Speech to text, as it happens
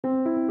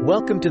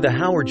Welcome to The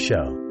Howard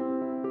Show,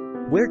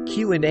 where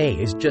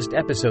Q&A is just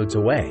episodes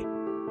away.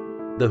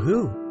 The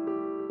who,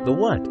 the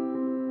what,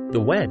 the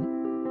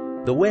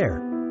when, the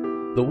where,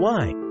 the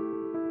why,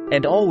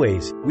 and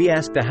always, we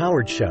ask The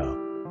Howard Show.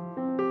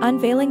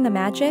 Unveiling the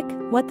magic,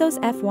 what those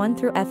F1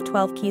 through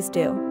F12 keys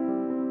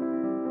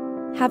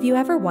do. Have you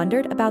ever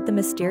wondered about the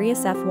mysterious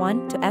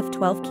F1 to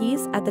F12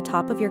 keys at the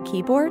top of your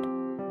keyboard?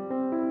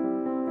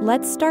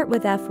 Let's start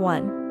with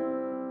F1.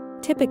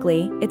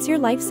 Typically, it's your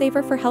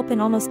lifesaver for help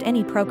in almost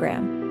any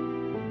program.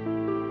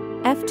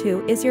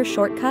 F2 is your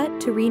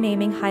shortcut to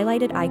renaming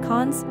highlighted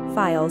icons,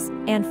 files,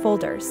 and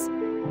folders.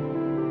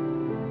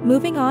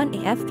 Moving on,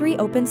 F3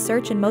 opens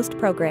search in most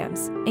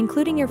programs,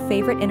 including your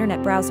favorite internet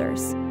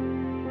browsers.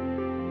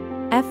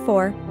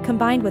 F4,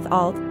 combined with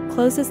Alt,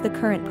 closes the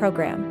current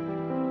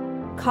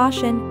program.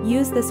 Caution,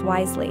 use this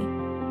wisely.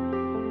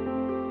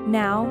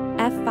 Now,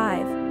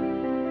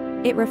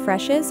 F5. It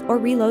refreshes or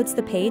reloads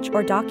the page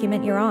or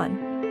document you're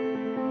on.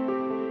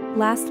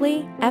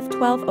 Lastly,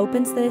 F12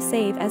 opens the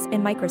save as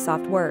in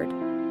Microsoft Word.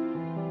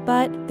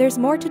 But there's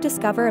more to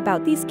discover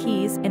about these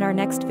keys in our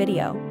next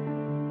video.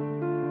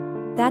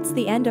 That's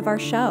the end of our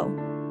show.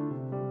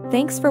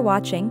 Thanks for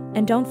watching,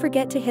 and don't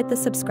forget to hit the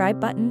subscribe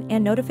button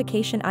and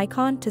notification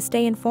icon to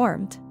stay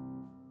informed.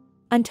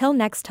 Until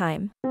next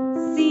time.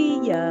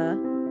 See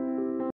ya!